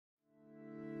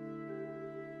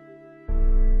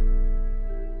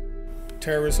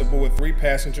terrorists aboard 3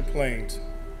 passenger planes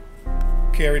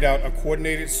carried out a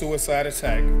coordinated suicide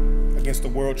attack against the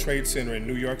World Trade Center in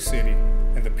New York City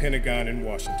and the Pentagon in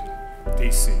Washington,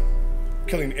 D.C.,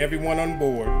 killing everyone on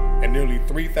board and nearly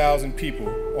 3,000 people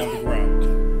on the ground.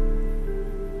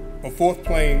 A 4th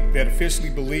plane that officially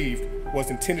believed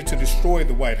was intended to destroy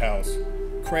the White House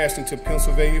crashed into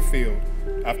Pennsylvania Field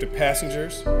after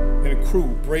passengers and a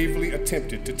crew bravely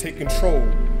attempted to take control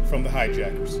from the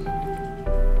hijackers.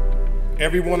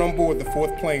 Everyone on board the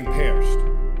 4th plane perished.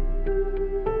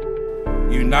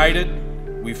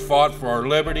 United, we fought for our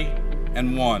liberty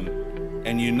and won,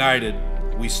 and united,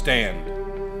 we stand.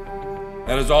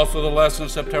 That is also the lesson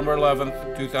of September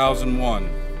 11th,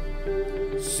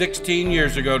 2001. 16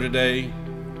 years ago today,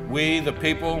 we, the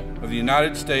people of the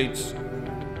United States,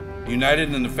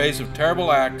 united in the face of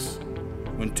terrible acts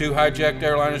when 2 hijacked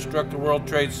airliners struck the World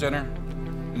Trade Center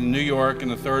in New York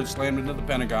and the 3rd slammed into the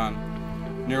Pentagon.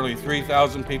 Nearly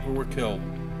 3,000 people were killed.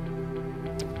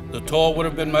 The toll would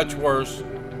have been much worse,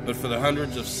 but for the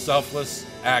hundreds of selfless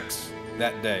acts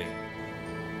that day.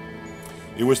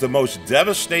 It was the most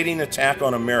devastating attack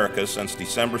on America since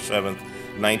December 7th,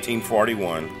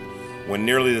 1941, when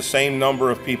nearly the same number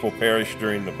of people perished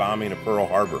during the bombing of Pearl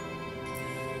Harbor.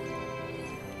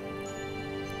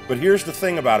 But here's the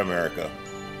thing about America.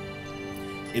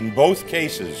 In both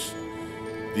cases,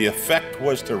 the effect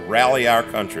was to rally our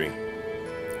country.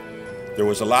 There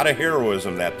was a lot of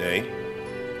heroism that day.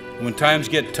 When times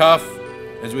get tough,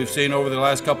 as we've seen over the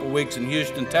last couple of weeks in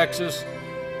Houston, Texas,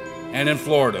 and in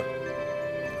Florida,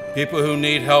 people who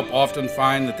need help often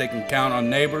find that they can count on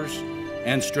neighbors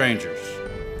and strangers,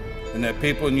 and that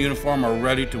people in uniform are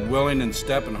ready to willing and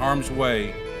step in harm's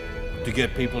way to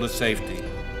get people to safety.